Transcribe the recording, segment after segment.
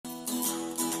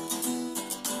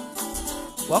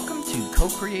Welcome to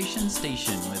Co-Creation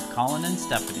Station with Colin and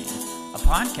Stephanie, a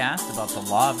podcast about the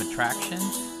law of attraction,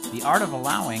 the art of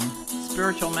allowing,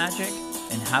 spiritual magic,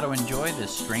 and how to enjoy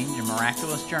this strange and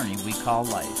miraculous journey we call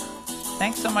life.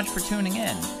 Thanks so much for tuning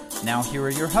in. Now here are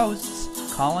your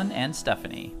hosts, Colin and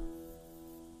Stephanie.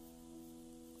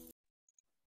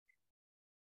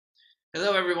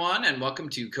 Hello, everyone, and welcome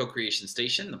to Co-Creation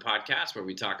Station, the podcast where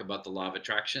we talk about the law of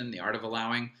attraction, the art of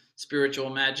allowing, spiritual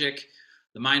magic,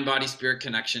 the mind-body-spirit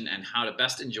connection, and how to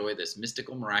best enjoy this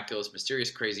mystical, miraculous,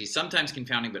 mysterious, crazy, sometimes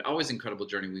confounding, but always incredible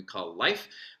journey we call life.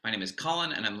 My name is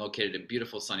Colin, and I'm located in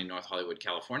beautiful, sunny North Hollywood,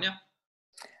 California.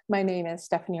 My name is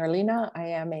Stephanie Orlina. I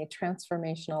am a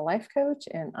transformational life coach,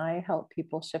 and I help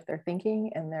people shift their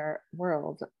thinking, and their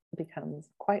world becomes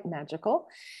quite magical.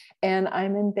 And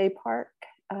I'm in Bay Park,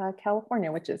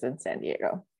 California, which is in San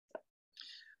Diego.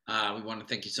 We want to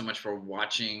thank you so much for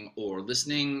watching or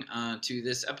listening to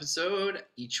this episode.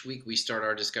 Each week we start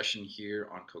our discussion here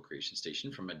on Co-Creation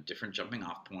Station from a different jumping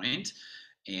off point.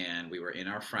 And we were in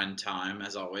our friend time,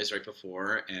 as always, right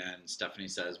before. And Stephanie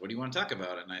says, what do you want to talk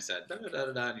about? And I said, da da da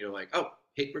da da. And you're like, oh,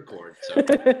 hit record. So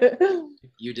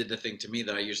you did the thing to me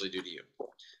that I usually do to you.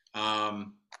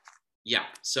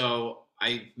 So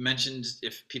I mentioned,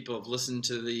 if people have listened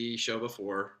to the show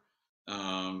before,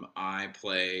 I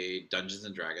play Dungeons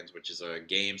and Dragons, which is a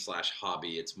game /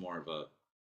 hobby. It's more of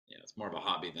a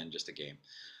hobby than just a game.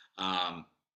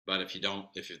 But if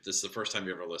this is the first time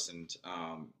you ever listened,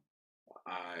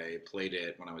 I played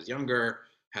it when I was younger,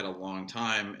 had a long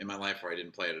time in my life where I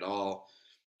didn't play it at all.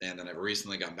 And then I've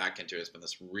recently gotten back into it. It's been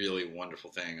this really wonderful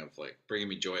thing of like bringing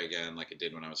me joy again, like it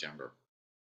did when I was younger.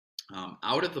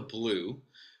 Out of the blue,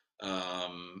 a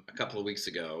couple of weeks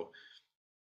ago,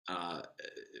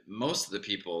 most of the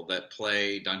people that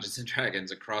play Dungeons and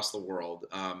Dragons across the world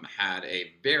had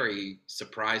a very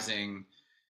surprising,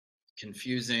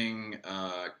 confusing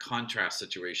contrast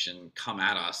situation come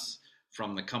at us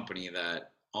from the company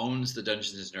that owns the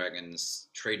Dungeons and Dragons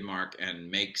trademark and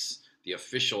makes the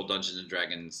official Dungeons and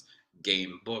Dragons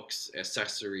game books,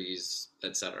 accessories,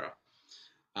 etc.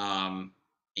 And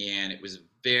it was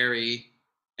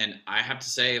and I have to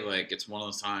say, like, it's one of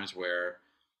those times where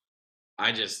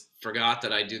I just forgot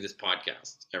that I do this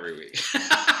podcast every week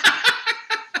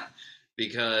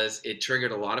because it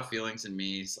triggered a lot of feelings in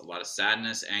me, a lot of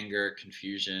sadness, anger,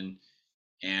 confusion,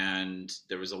 and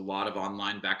there was a lot of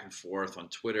online back and forth on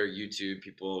Twitter, YouTube,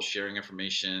 people sharing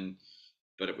information,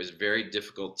 but it was very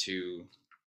difficult to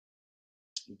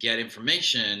get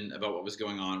information about what was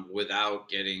going on without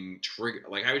getting triggered.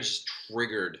 Like, I was just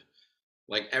triggered.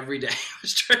 Like, every day I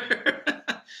was triggered.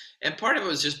 And part of it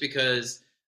was just because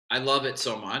I love it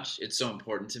so much. It's so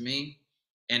important to me.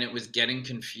 And it was getting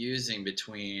confusing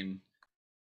between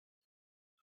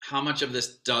how much of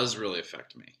this does really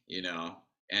affect me,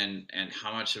 and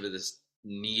how much of this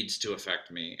needs to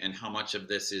affect me, and how much of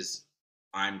this is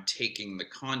I'm taking the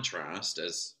contrast,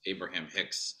 as Abraham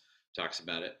Hicks talks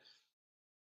about it,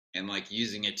 and like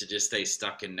using it to just stay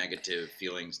stuck in negative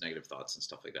feelings, negative thoughts, and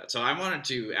stuff like that. So I wanted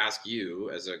to ask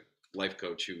you, as a life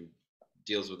coach who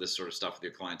deals with this sort of stuff with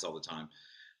your clients all the time,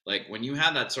 like when you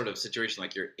have that sort of situation,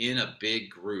 like you're in a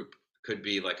big group, could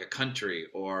be like a country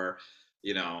or,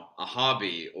 a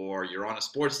hobby, or you're on a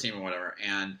sports team or whatever,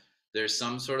 and there's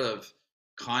some sort of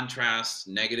contrast,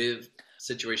 negative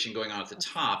situation going on at the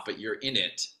top, but you're in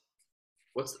it.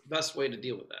 What's the best way to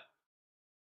deal with that?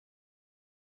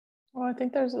 Well, I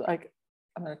think there's I'm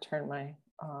going to turn my,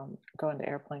 go into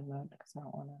airplane mode because I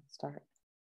don't want to start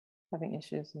having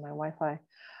issues with my Wi-Fi.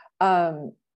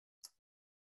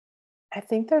 I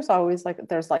think there's always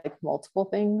there's multiple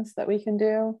things that we can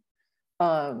do.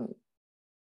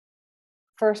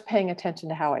 First, paying attention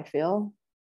to how I feel,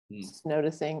 just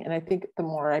noticing. And I think the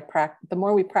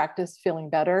more we practice feeling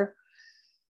better,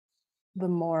 the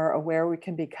more aware we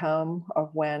can become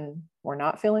of when we're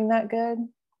not feeling that good.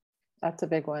 That's a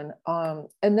big one.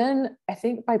 And then I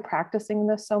think by practicing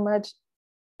this so much,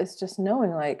 it's just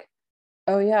knowing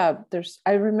oh yeah,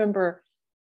 I remember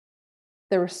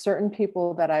there were certain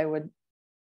people that I would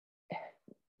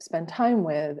spend time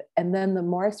with. And then the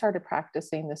more I started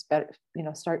practicing this better,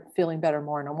 start feeling better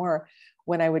more and more,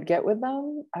 when I would get with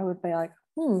them, I would be like,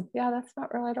 yeah, that's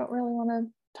not really, I don't really want to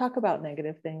talk about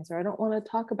negative things, or I don't want to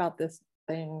talk about this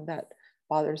thing that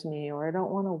bothers me, or I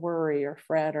don't want to worry or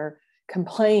fret or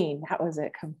complain. That was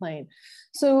it, complain.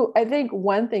 So I think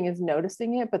one thing is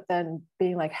noticing it, but then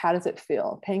being like, how does it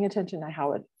feel? Paying attention to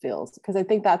how it feels. Because I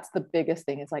think that's the biggest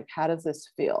thing, is like, how does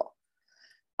this feel?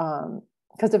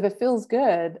 Because if it feels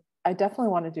good, I definitely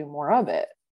want to do more of it.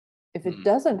 If it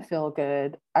doesn't feel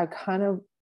good, I kind of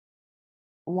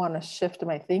want to shift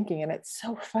my thinking. And it's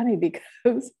so funny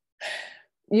because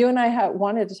you and I have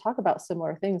wanted to talk about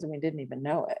similar things and we didn't even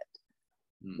know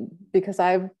it, because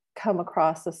I've come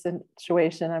across a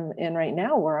situation I'm in right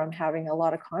now where I'm having a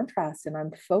lot of contrast and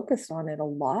I'm focused on it a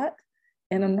lot.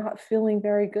 And I'm not feeling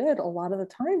very good a lot of the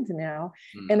times now.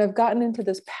 And I've gotten into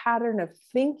this pattern of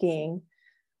thinking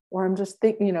where I'm just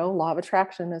thinking, law of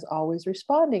attraction is always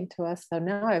responding to us. So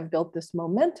now I've built this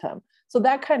momentum. So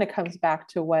that kind of comes back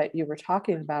to what you were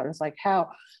talking about. It's like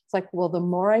it's like, well, the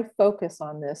more I focus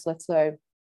on this, let's say,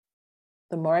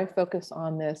 the more I focus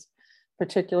on this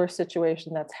particular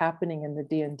situation that's happening in the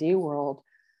D&D world,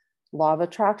 law of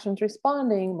attraction is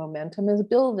responding, momentum is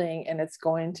building, and it's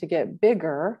going to get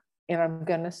bigger. And I'm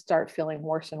going to start feeling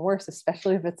worse and worse,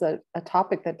 especially if it's a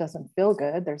topic that doesn't feel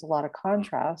good. There's a lot of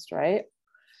contrast, right?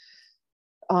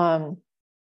 And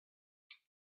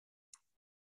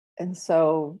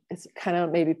so it's kind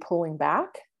of maybe pulling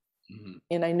back.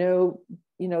 And I know,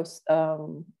 was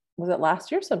it last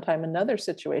year sometime, another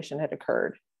situation had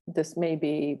occurred. This may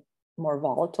be more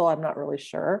volatile. I'm not really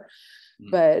sure,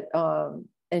 but,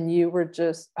 and you were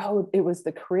just, it was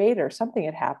the creator, something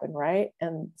had happened, right?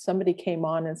 And somebody came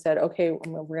on and said, okay,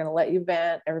 we're going to let you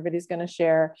vent. Everybody's going to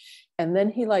share. And then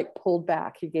he pulled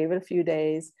back. He gave it a few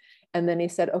days. And then he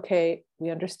said, okay, we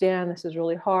understand this is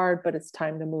really hard, but it's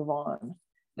time to move on.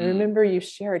 And remember you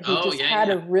shared, he had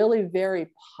a really very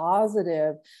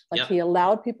positive, he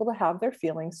allowed people to have their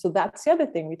feelings. So that's the other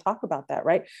thing, we talk about that,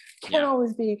 right? Can't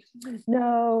always be,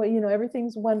 no,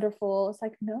 everything's wonderful. It's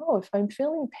like, no, if I'm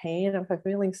feeling pain, if I'm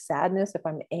feeling sadness, if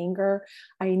I'm anger,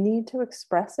 I need to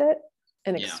express it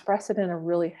and express it in a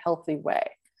really healthy way.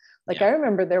 I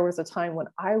remember there was a time when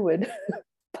I would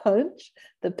punch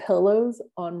the pillows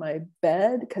on my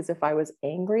bed, because if I was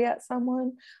angry at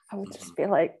someone, I would just be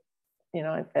like,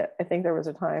 I think there was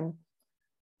a time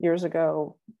years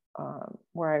ago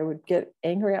where I would get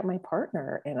angry at my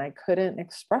partner and I couldn't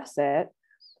express it.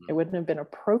 It wouldn't have been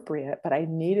appropriate, but I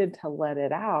needed to let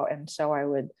it out. And so I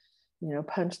would,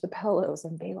 punch the pillows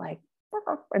and be like,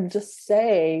 and just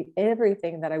say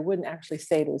everything that I wouldn't actually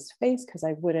say to his face, because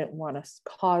I wouldn't want to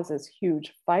cause this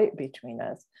huge fight between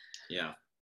us. Yeah.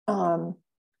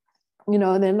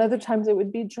 And then other times it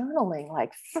would be journaling,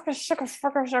 like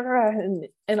sugar,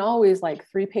 and always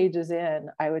 3 pages in,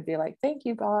 I would be like, thank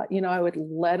you, God. I would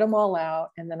let them all out,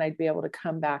 and then I'd be able to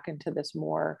come back into this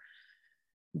more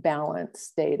balanced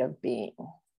state of being.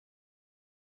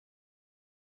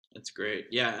 That's great.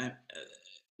 Yeah.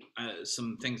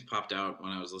 Some things popped out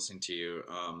when I was listening to you.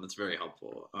 That's very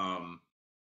helpful.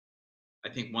 I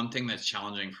think one thing that's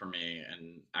challenging for me,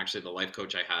 and actually the life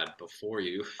coach I had before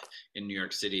you in New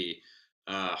York City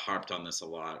harped on this a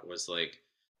lot, was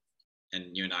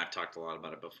and you and I have talked a lot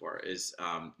about it before, is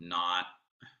not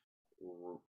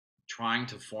trying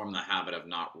to form the habit of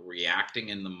not reacting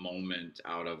in the moment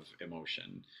out of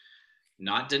emotion,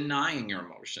 not denying your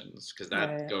emotions, because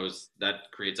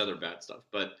that creates other bad stuff.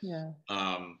 But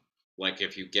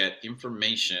if you get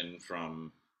information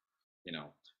from,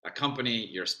 a company,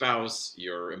 your spouse,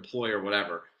 your employer,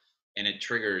 whatever, and it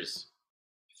triggers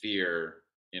fear,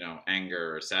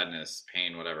 anger or sadness,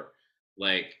 pain, whatever,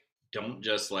 don't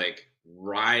just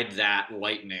ride that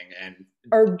lightning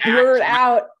or blurt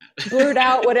out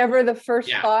whatever the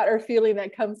first thought or feeling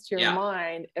that comes to your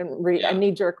mind, and a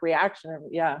knee-jerk reaction.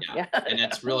 And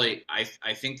it's really,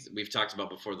 I think we've talked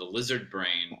about before, the lizard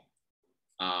brain.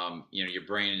 Your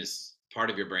brain is, part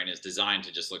of your brain is designed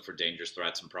to just look for dangerous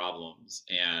threats and problems,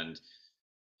 and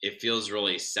it feels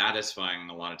really satisfying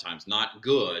a lot of times, not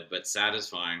good, but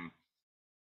satisfying,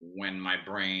 when my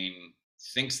brain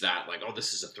thinks that, oh,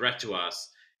 this is a threat to us,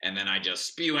 and then I just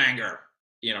spew anger,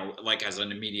 as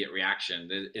an immediate reaction.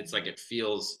 It's it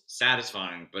feels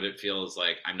satisfying, but it feels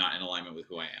like I'm not in alignment with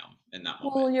who I am in that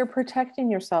moment. Well, you're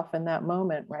protecting yourself in that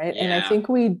moment, right? And I think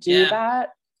we do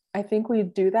that. I think we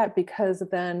do that because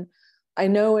then I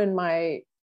know in my,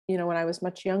 when I was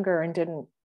much younger and didn't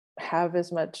have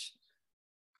as much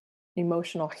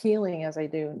emotional healing as I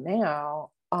do now,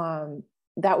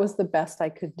 that was the best I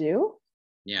could do.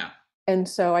 Yeah. And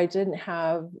so I didn't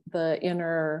have the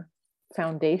inner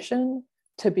foundation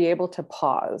to be able to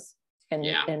pause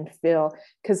and feel,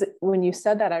 because when you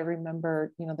said that, I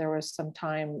remember, there was some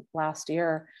time last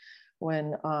year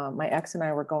when my ex and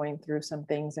I were going through some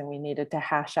things and we needed to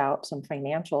hash out some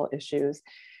financial issues.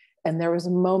 And there was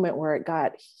a moment where it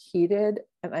got heated,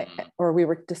 and or we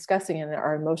were discussing it, and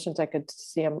our emotions, I could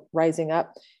see them rising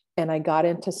up, and I got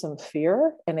into some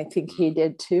fear, and I think he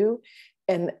did too.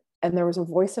 And there was a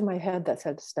voice in my head that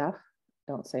said, Steph,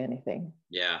 don't say anything.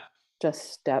 Yeah.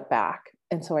 Just step back.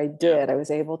 And so I did. I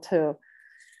was able to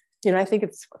I think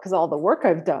it's because all the work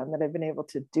I've done that I've been able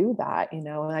to do that, and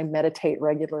I meditate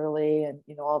regularly and,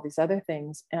 all these other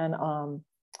things. And,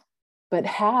 but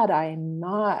had I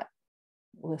not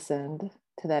listened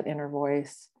to that inner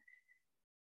voice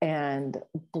and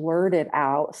blurted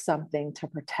out something to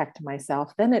protect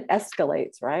myself, then it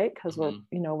escalates, right? Because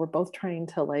we're both trying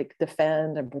to like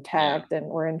defend and protect, and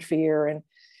we're in fear, and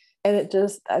it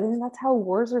just, I mean, that's how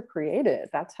wars are created.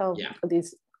 That's how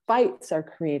these fights are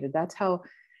created. That's how,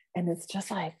 and it's just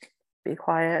like, be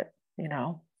quiet,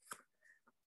 I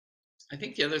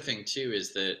think the other thing too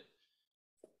is that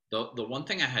the one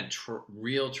thing I had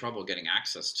real trouble getting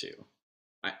access to,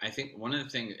 I think one of the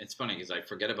things, it's funny because I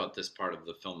forget about this part of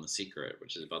the film The Secret,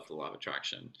 which is about the law of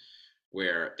attraction,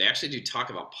 where they actually do talk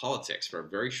about politics for a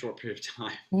very short period of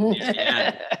time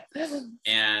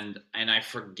and I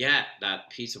forget that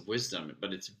piece of wisdom,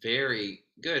 but it's very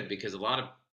good because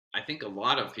I think a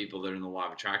lot of people that are in the law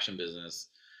of attraction business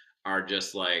are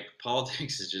just like,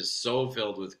 politics is just so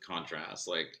filled with contrast,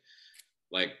 like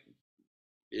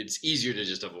it's easier to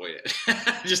just avoid it.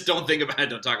 Just don't think about it,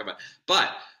 don't talk about it.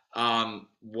 But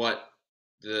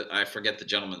I forget the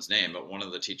gentleman's name, but one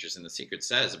of the teachers in The Secret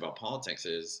says about politics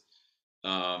is,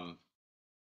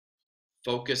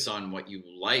 focus on what you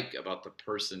like about the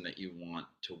person that you want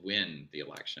to win the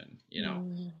election.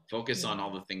 Focus on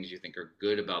all the things you think are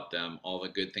good about them, all the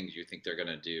good things you think they're going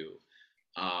to do.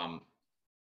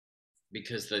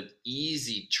 Because the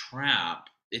easy trap,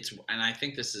 and I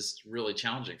think this is really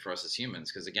challenging for us as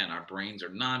humans, because again, our brains are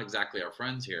not exactly our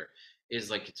friends here, is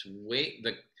like, it's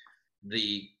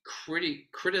the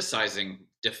criticizing,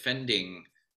 defending,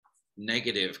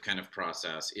 negative kind of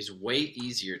process is way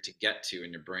easier to get to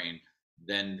in your brain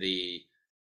than the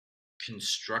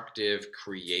constructive,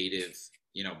 creative,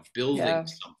 building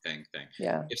something thing.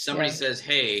 If somebody says,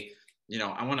 hey,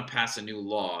 I want to pass a new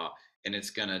law and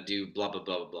it's going to do blah, blah,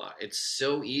 blah, blah, blah, it's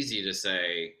so easy to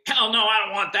say, hell no, I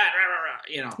don't want that.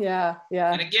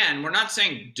 And again, we're not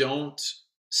saying don't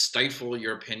stifle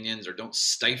your opinions or don't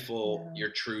stifle your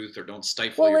truth or don't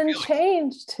stifle your feelings.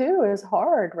 Change too is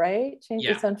hard, right? Change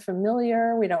is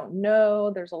unfamiliar. We don't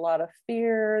know. There's a lot of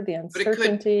fear, the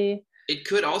uncertainty. It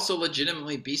could also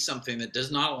legitimately be something that does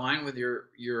not align with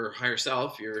your higher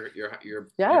self, your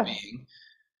being.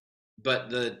 But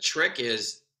the trick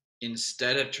is,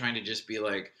 instead of trying to just be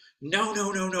like, no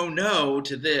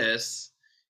to this,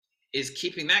 is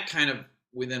keeping that kind of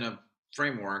within a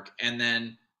framework and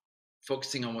then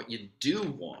focusing on what you do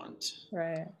want,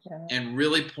 right? And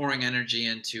really pouring energy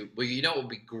into, well, what would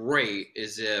be great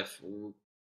is if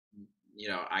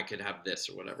I could have this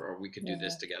or whatever, or we could do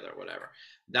this together or whatever.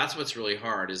 That's what's really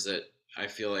hard, is that I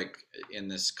feel like in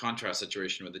this contrast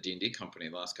situation with the D&D company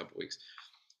the last couple of weeks,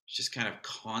 it's just kind of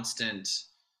constant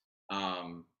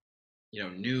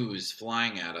news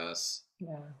flying at us,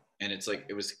 and it's like,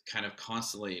 it was kind of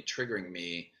constantly triggering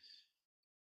me.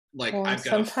 Like, I've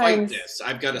got to fight this.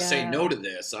 I've got to say no to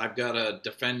this. I've got to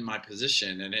defend my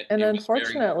position. And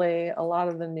unfortunately, a lot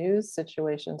of the news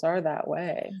situations are that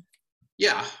way.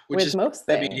 Yeah, which with is most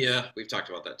the things. Media. We've talked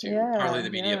about that too. Partly the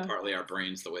media, partly our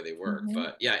brains, the way they work.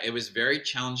 But yeah, it was very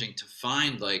challenging to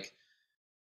find, like,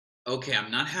 okay, I'm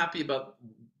not happy about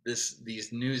these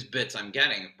news bits I'm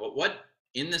getting, but what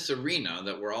in this arena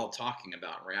that we're all talking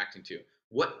about, reacting to,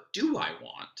 what do I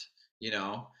want?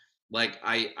 Like,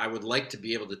 I would like to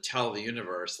be able to tell the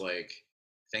universe, like,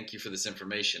 thank you for this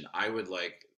information. I would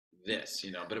like this,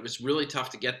 but it was really tough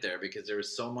to get there because there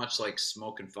was so much like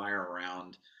smoke and fire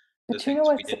around. But you know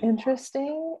what's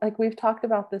interesting? Like, we've talked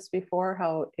about this before,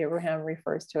 how Abraham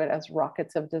refers to it as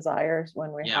rockets of desires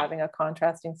when we're having a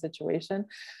contrasting situation.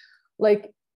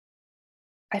 Like,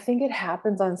 I think it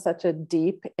happens on such a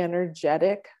deep,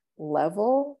 energetic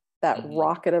level, that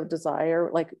rocket of desire.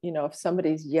 Like, if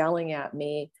somebody's yelling at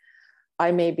me,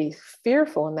 I may be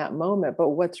fearful in that moment, but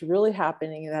what's really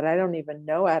happening that I don't even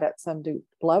know at some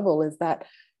level is that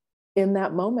in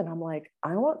that moment, I'm like,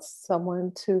 I want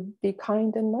someone to be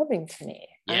kind and loving to me.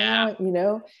 I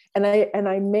want, and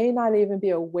I may not even be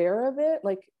aware of it.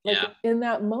 Like in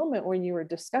that moment when you were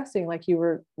discussing, like you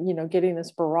were, getting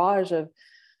this barrage of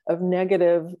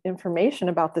negative information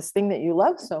about this thing that you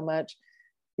love so much,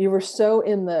 you were so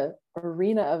in the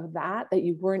arena of that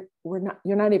you're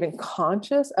not even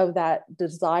conscious of that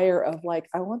desire of, like,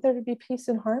 I want there to be peace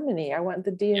and harmony. I want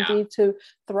the D&D to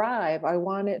thrive. I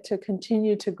want it to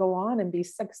continue to go on and be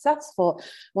successful. I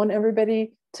want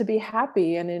everybody to be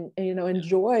happy and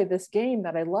enjoy this game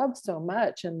that I love so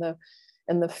much. And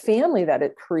and the family that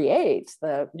it creates,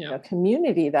 the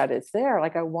community that is there.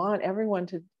 Like I want everyone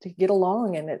to get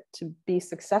along and it to be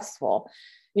successful.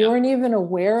 You weren't even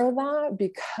aware of that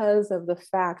because of the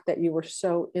fact that you were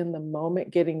so in the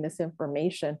moment getting this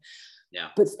information. Yeah.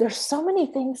 But there's so many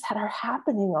things that are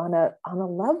happening on a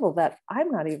level that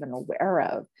I'm not even aware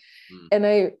of. And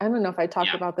I don't know if I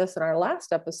talked about this in our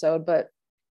last episode, but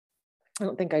I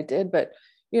don't think I did. But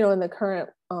in the current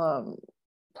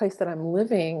place that I'm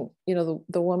living,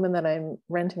 the woman that I'm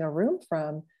renting a room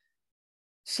from,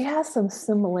 she has some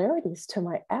similarities to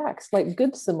my ex, like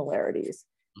good similarities.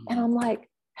 And I'm like,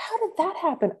 how did that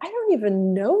happen? I don't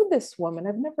even know this woman.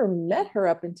 I've never met her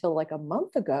up until like a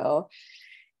month ago.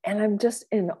 And I'm just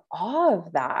in awe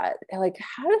of that. Like,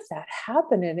 how does that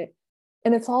happen?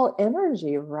 And it's all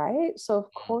energy, right? So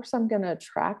of course I'm going to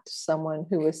attract someone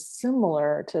who is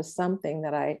similar to something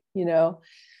that I,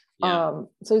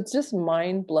 so it's just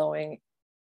mind blowing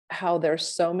how there's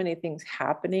so many things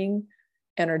happening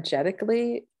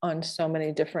energetically on so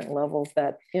many different levels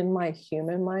that in my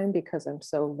human mind, because I'm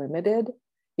so limited,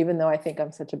 even though I think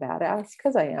I'm such a badass,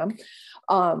 because I am.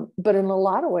 But in a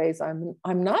lot of ways, I'm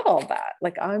not all that.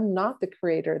 Like I'm not the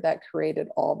creator that created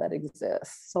all that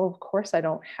exists. So of course I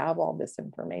don't have all this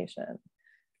information.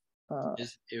 I'll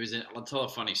tell a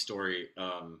funny story.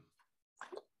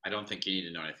 I don't think you need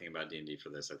to know anything about D&D for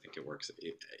this. I think it works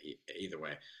either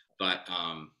way. But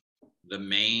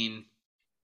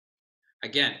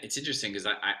again, it's interesting because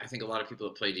I think a lot of people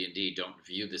that play D&D don't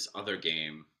view this other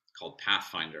game called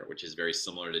Pathfinder, which is very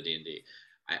similar to D&D.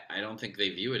 I don't think they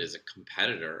view it as a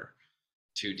competitor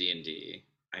to D&D.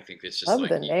 I think it's just love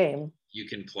the name. You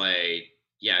can play.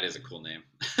 Yeah, it is a cool name.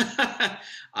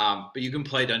 But you can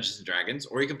play Dungeons and Dragons,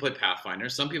 or you can play Pathfinder.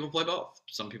 Some people play both.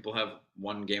 Some people have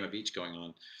one game of each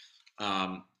going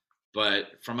on.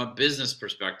 But from a business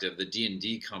perspective, the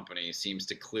D&D company seems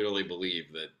to clearly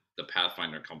believe that the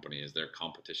Pathfinder company is their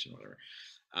competition, whatever.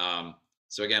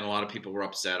 So again, a lot of people were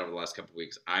upset over the last couple of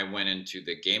weeks. I went into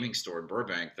the gaming store in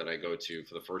Burbank that I go to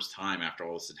for the first time after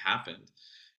all this had happened.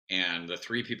 And the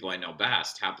three people I know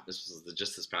best happened. This was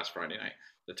just this past Friday night.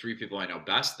 The three people I know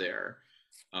best there,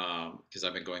 because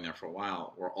I've been going there for a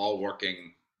while, were all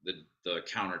working the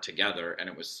counter together, and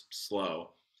it was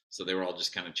slow. So they were all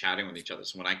just kind of chatting with each other.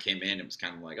 So when I came in, it was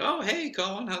kind of like, oh, hey,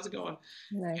 Colin, how's it going?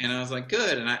 Nice. And I was like,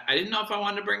 good. And I didn't know if I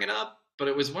wanted to bring it up, but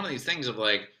it was one of these things of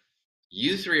like,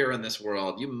 you three are in this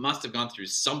world. You must have gone through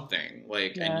something,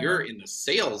 and you're in the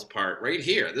sales part right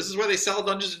here. This is where they sell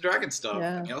Dungeons and Dragons stuff.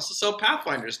 Yeah. And they also sell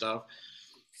Pathfinder stuff.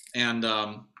 And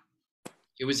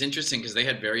it was interesting because they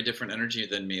had very different energy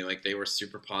than me. Like they were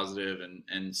super positive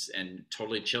and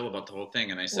totally chill about the whole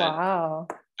thing. And I said, wow.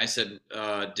 I said,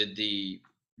 and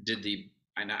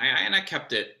I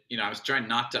kept it, I was trying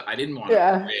not to, I didn't want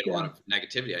to create a lot of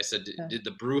negativity. I said, did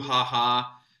the brouhaha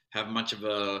have much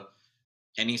of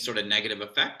any sort of negative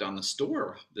effect on the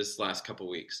store this last couple of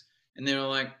weeks? And they were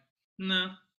like,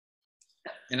 no.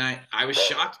 And I was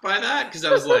shocked by that because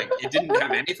I was like, it didn't have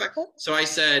any effect. So I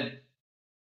said,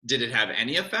 did it have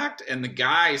any effect? And the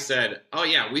guy said, oh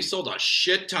yeah, we sold a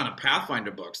shit ton of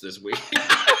Pathfinder books this week.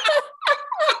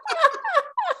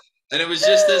 And it was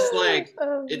just this like,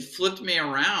 it flipped me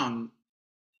around.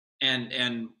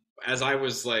 And as I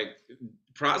was like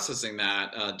processing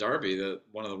that, Darby,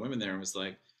 one of the women there, was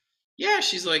like, yeah,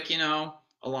 she's like, a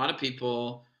lot of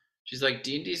people, she's like,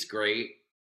 D&D's great.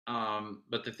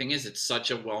 But the thing is, it's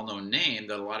such a well-known name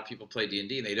that a lot of people play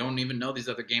D&D. They don't even know these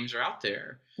other games are out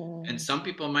there. And some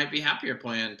people might be happier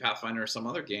playing Pathfinder or some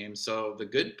other game. So the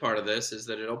good part of this is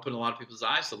that it opened a lot of people's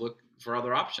eyes to look for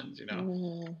other options,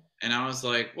 And I was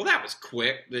like, well, that was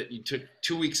quick that you took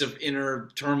 2 weeks of inner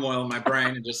turmoil in my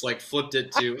brain and just like flipped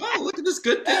it to, oh, look at this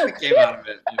good thing that came out of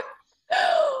it.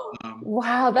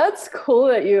 Wow, that's cool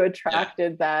that you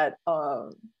attracted that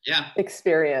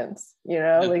experience,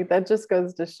 like that just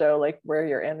goes to show like where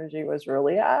your energy was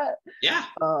really at.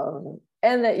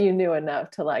 And that you knew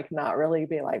enough to like not really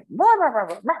be like blah, blah,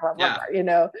 blah, blah,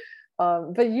 blah,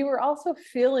 but you were also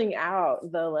feeling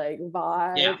out the like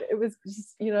vibe. It was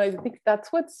just, I think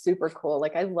that's what's super cool.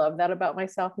 Like I love that about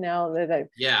myself now that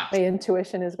my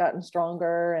intuition has gotten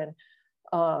stronger. And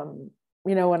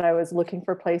when I was looking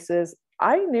for places,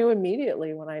 I knew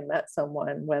immediately when I met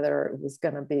someone whether it was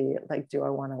going to be like, do I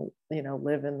want to,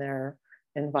 live in their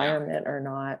environment or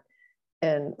not?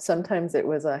 And sometimes it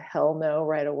was a hell no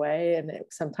right away. And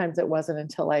sometimes it wasn't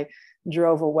until I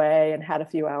drove away and had a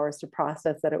few hours to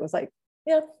process that it was like,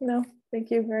 yeah, no,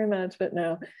 thank you very much, but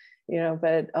no,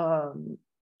 but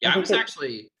I was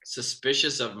actually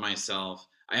suspicious of myself.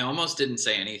 I almost didn't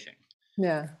say anything.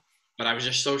 Yeah. But I was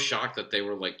just so shocked that they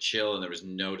were like chill and there was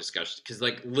no discussion. Because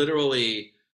like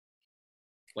literally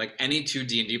like any two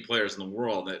D&D players in the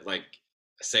world that like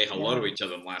say hello to each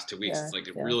other in the last 2 weeks. It's like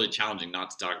really challenging not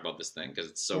to talk about this thing because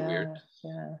it's so weird.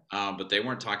 But they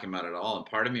weren't talking about it at all. And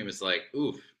part of me was like,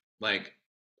 oof, like,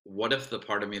 what if the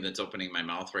part of me that's opening my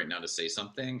mouth right now to say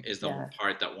something is the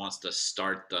part that wants to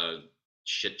start the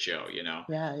shit show, you know?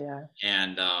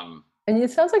 And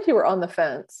it sounds like you were on the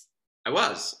fence. I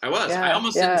was. I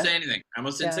almost didn't say anything.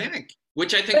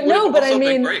 Which I think would have also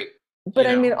been great. But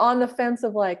I mean, on the fence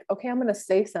of like, okay, I'm going to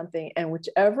say something, and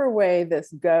whichever way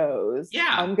this goes,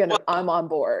 I'm on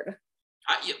board.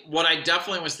 What I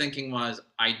definitely was thinking was,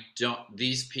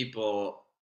 these people,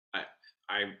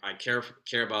 I care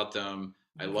about them.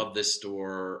 I love this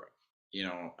store. You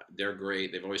know, they're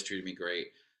great. They've always treated me great.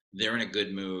 They're in a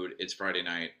good mood. It's Friday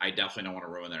night. I definitely don't want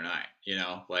to ruin their night. You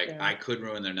know, like I could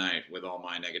ruin their night with all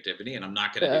my negativity, and I'm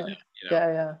not going to do that.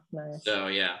 You know? Nice. So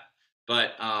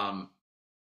but I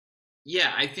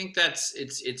think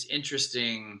it's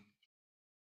interesting.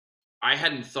 I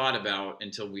hadn't thought about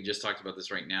until we just talked about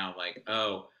this right now, like,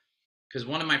 because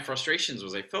one of my frustrations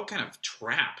was I felt kind of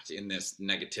trapped in this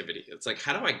negativity. It's like,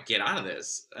 how do I get out of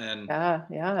this? And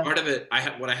part of it,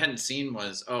 what I hadn't seen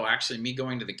was, actually me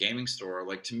going to the gaming store,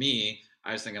 like to me,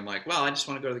 I was thinking like, well, I just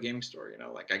want to go to the gaming store, you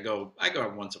know, like I go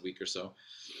once a week or so.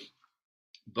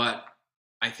 But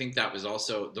I think that was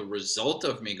also the result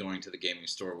of me going to the gaming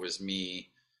store was me,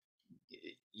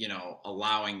 you know,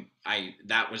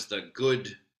 that was the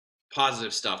good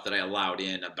positive stuff that I allowed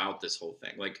in about this whole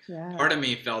thing. Like part of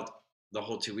me felt the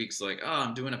whole 2 weeks like,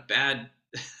 I'm doing a bad,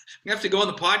 I'm gonna have to go on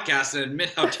the podcast and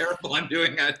admit how terrible I'm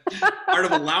doing at part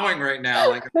of allowing right now.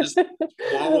 Like I'm just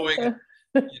wallowing,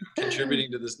 contributing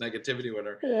to this negativity,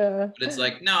 whatever. But it's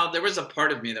like, no, there was a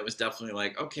part of me that was definitely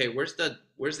like, okay, where's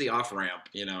the off ramp,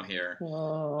 you know, here.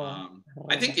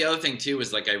 I think the other thing too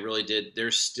is like,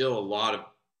 there's still a lot of,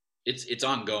 it's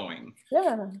ongoing.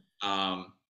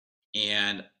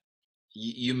 And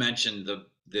you mentioned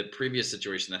the previous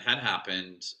situation that had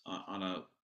happened on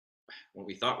what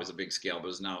we thought was a big scale, but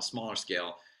is now a smaller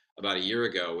scale about a year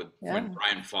ago when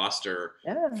Brian Foster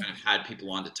kind of had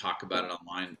people on to talk about it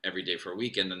online every day for a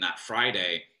week. And then that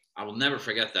Friday, I will never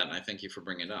forget that. And I thank you for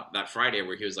bringing it up. That Friday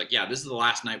where he was like, this is the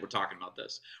last night we're talking about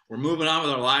this. We're moving on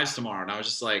with our lives tomorrow. And I was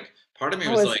just like, part of me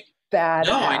was like, badass.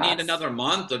 No, I need another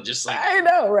month of just like I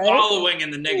know, right? Wallowing in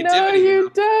the negativity. No,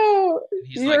 you don't.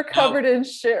 You're like, covered in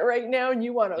shit right now, and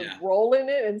you want to roll in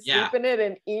it and sleep in it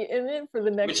and eat in it for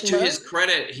the next month. Which, to his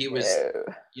credit, he was,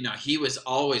 he was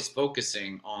always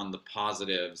focusing on the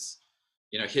positives.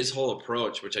 You know, his whole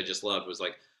approach, which I just loved, was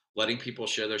like letting people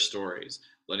share their stories,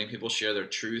 letting people share their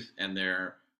truth and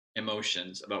their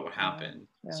emotions about what happened.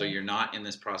 So you're not in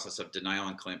this process of denial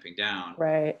and clamping down.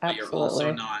 Right. But you're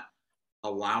also not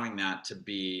allowing that to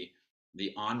be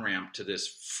the on-ramp to this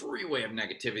freeway of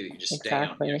negativity that you just stay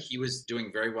on. You know, he was doing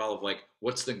very well of like,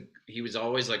 he was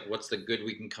always like, what's the good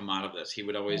we can come out of this? He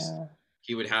would always,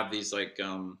 he would have these like,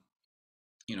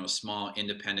 small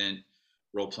independent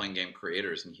role-playing game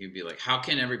creators. And he'd be like, how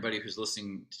can everybody who's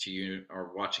listening to you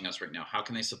or watching us right now, how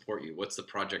can they support you? What's the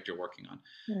project you're working on?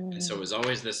 And so it was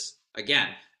always this, again,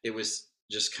 it was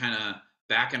just kind of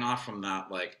backing off from that,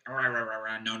 like,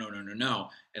 no.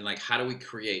 And like, how do we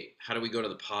go to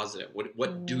the positive?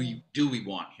 What do we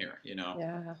want here? You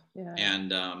know?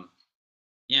 And,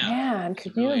 Man,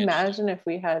 could you imagine if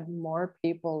we had more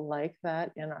people like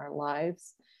that in our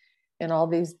lives in all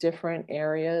these different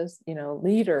areas, you know,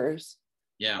 leaders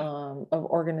of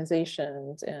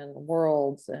organizations and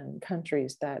worlds and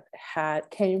countries that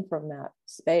came from that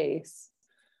space.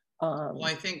 Well,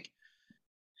 I think,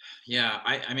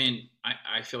 I mean,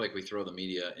 I feel like we throw the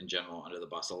media in general under the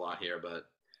bus a lot here, but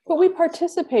we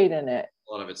participate in it.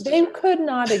 A lot of it's they could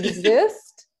not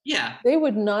exist. They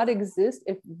would not exist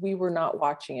if we were not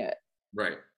watching it.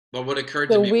 Right. But what occurred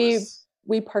to me was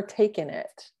we partake in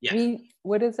it.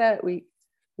 What is that? We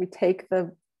take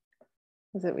the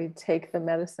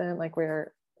medicine, like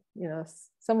we're, you know,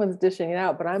 someone's dishing it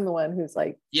out, but I'm the one who's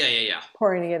like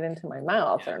pouring it into my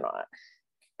mouth or not.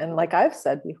 And like I've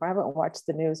said before, I haven't watched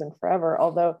the news in forever,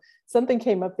 although something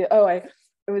came up. I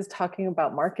was talking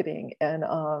about marketing and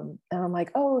I'm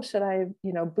like, should I,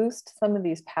 boost some of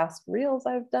these past reels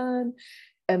I've done?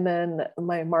 And then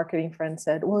my marketing friend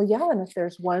said, well, and if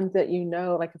there's ones that,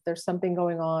 like if there's something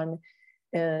going on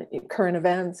in current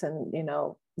events and,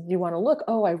 you want to look?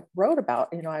 Oh, I wrote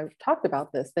about, I talked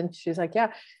about this. Then she's like,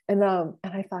 yeah. And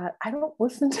I thought, I don't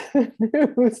listen to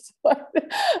the news.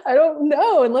 I don't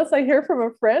know unless I hear from a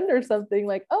friend or something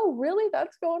like, oh, really?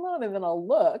 That's going on. And then I'll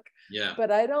look. Yeah. But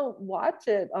I don't watch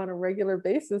it on a regular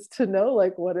basis to know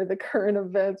like what are the current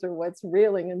events or what's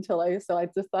reeling so I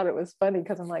just thought it was funny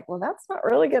because I'm like, well, that's not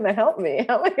really going to help me.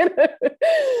 How am I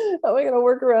going to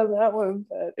work around that one?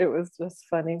 But it was just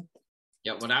funny.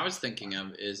 Yeah, what I was thinking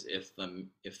of is if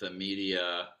the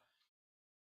media,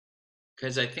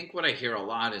 because I think what I hear a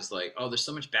lot is like, oh, there's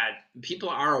so much bad. People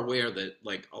are aware that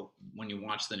like when you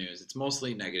watch the news, it's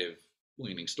mostly negative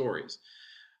leaning stories.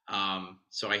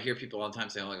 So I hear people all the time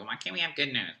say like, why can't we have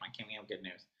good news? Why can't we have good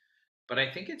news? But I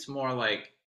think it's more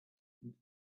like,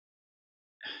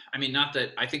 I mean, not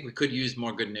that I think we could use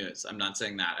more good news. I'm not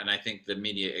saying that. And I think the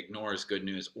media ignores good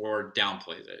news or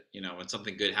downplays it. You know, when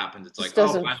something good happens, it's like,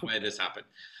 oh, by the way, this happened.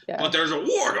 Yeah. But there's a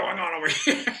war going on over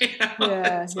here. You know?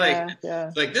 Yeah, it's like,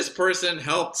 it's like this person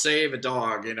helped save a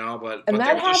dog, you know, but there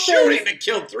was a shooting that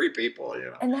killed 3 people, you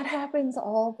know. And that happens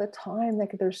all the time.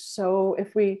 Like if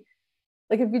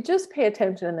you just pay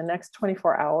attention in the next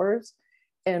 24 hours,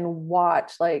 and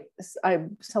watch, like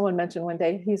someone mentioned one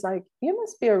day, he's like, you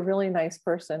must be a really nice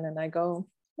person. And I go,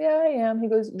 yeah, I am. He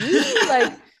goes, he's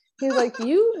like,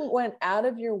 you went out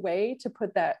of your way to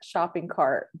put that shopping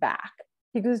cart back.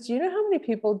 He goes, do you know how many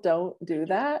people don't do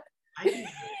that? I do.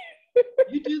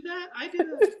 You do that? I do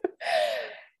that.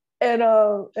 and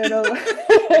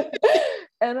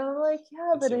and I'm like,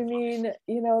 yeah, that's but so I mean,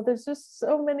 there's just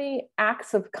so many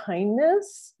acts of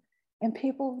kindness. And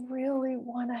people really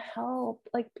want to help.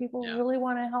 Like people really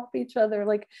want to help each other.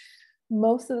 Like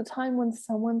most of the time when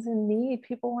someone's in need,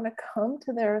 people want to come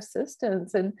to their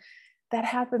assistance. And that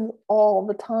happens all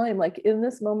the time. Like in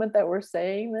this moment that we're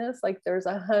saying this, like there's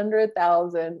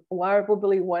 100,000,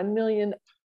 probably 1 million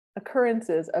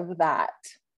occurrences of that.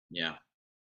 Yeah.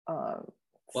 Well,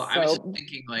 I was just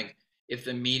thinking like if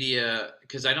the media,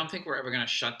 because I don't think we're ever going to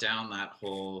shut down that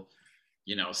whole,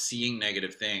 seeing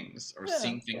negative things or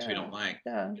seeing things we don't like.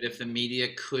 Yeah. But if the media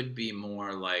could be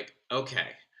more like,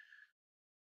 okay,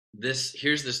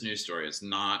 here's this news story. It's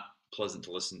not pleasant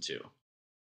to listen to,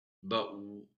 but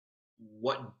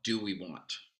what do we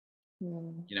want?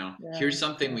 Here's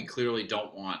something we clearly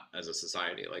don't want as a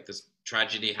society. Like this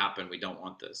tragedy happened. We don't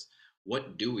want this.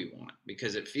 What do we want?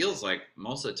 Because it feels like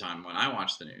most of the time when I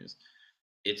watch the news,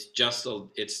 it's just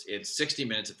it's 60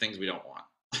 minutes of things we don't want.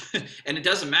 And it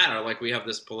doesn't matter. Like we have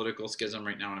this political schism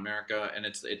right now in America, and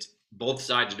it's both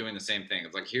sides are doing the same thing.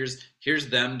 It's like here's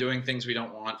them doing things we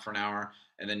don't want for an hour,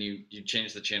 and then you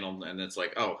change the channel, and it's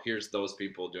like, oh, here's those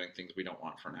people doing things we don't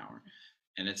want for an hour.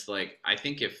 And it's like, I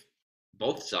think if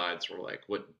both sides were like,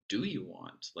 what do you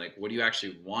want? Like, what do you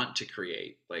actually want to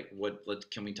create? Like,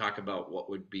 can we talk about what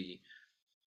would be,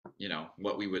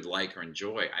 what we would like or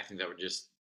enjoy? I think that would just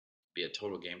be a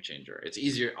total game changer. It's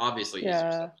easier, obviously. Yeah.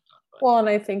 Easier well, and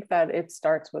I think that it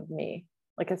starts with me.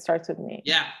 Like it starts with me.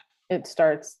 Yeah. It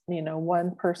starts,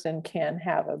 one person can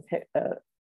have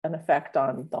an effect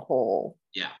on the whole.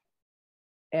 Yeah.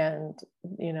 And,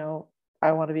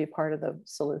 I want to be part of the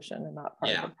solution and not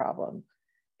part of the problem.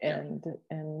 And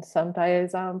some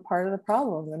days I'm part of the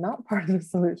problem and not part of the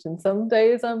solution. Some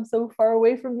days I'm so far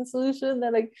away from the solution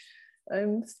that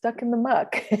I'm stuck in the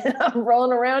muck and I'm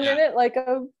rolling around in it like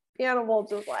a animal,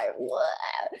 just like what,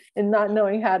 and not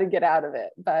knowing how to get out of it.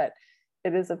 But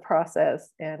it is a process,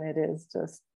 and it is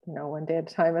just one day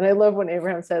at a time. And I love when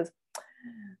Abraham says,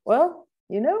 well,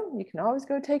 you can always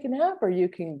go take a nap, or you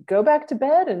can go back to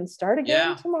bed and start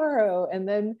again tomorrow. And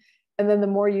then the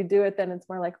more you do it, then it's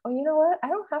more like, oh, you know what, I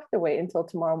don't have to wait until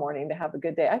tomorrow morning to have a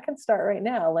good day. I can start right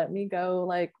now. Let me go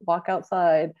like walk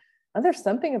outside. And there's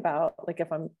something about like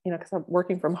if I'm because I'm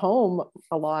working from home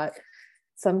a lot,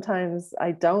 sometimes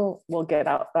I won't get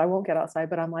outside,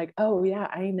 but I'm like, oh yeah,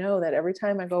 I know that every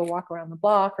time I go walk around the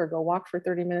block or go walk for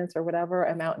 30 minutes or whatever,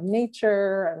 I'm out in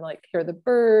nature. I'm like, hear the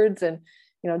birds, and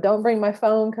don't bring my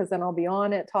phone because then I'll be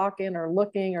on it talking or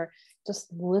looking, or just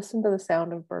listen to the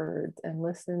sound of birds and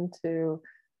listen to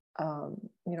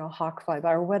hawk fly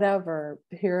by or whatever,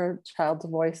 hear a child's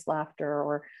voice, laughter,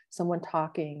 or someone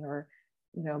talking, or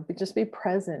just be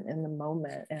present in the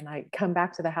moment. And I come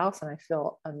back to the house and I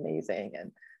feel amazing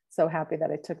and so happy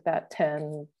that I took that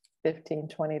 10, 15,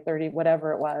 20, 30,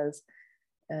 whatever it was.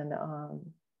 And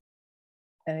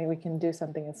we can do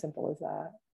something as simple as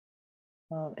that.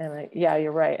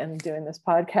 You're right. And doing this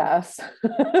podcast.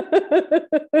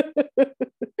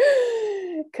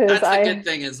 That's the good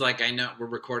thing is like, I know we're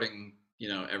recording,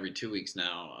 every 2 weeks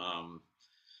now,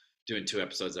 doing 2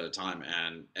 episodes at a time.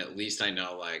 And at least I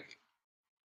know like,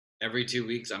 every 2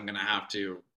 weeks, I'm going to have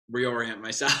to reorient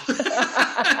myself.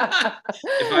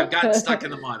 If I've gotten stuck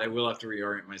in the mud, I will have to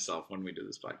reorient myself when we do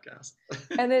this podcast.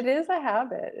 And it is a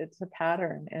habit. It's a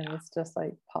pattern, and it's just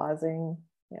like pausing.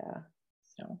 Yeah.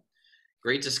 So.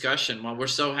 Great discussion. Well, we're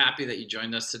so happy that you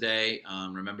joined us today.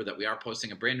 Remember that we are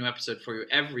posting a brand new episode for you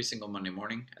every single Monday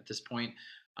morning at this point.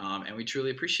 And we truly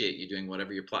appreciate you doing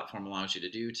whatever your platform allows you to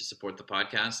do to support the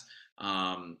podcast.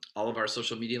 All of our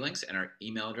social media links and our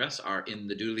email address are in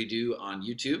the doodly-doo on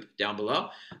YouTube down below.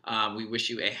 We wish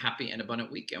you a happy and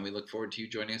abundant week, and we look forward to you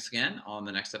joining us again on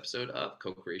the next episode of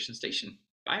Co-Creation Station.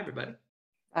 Bye, everybody.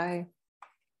 Bye.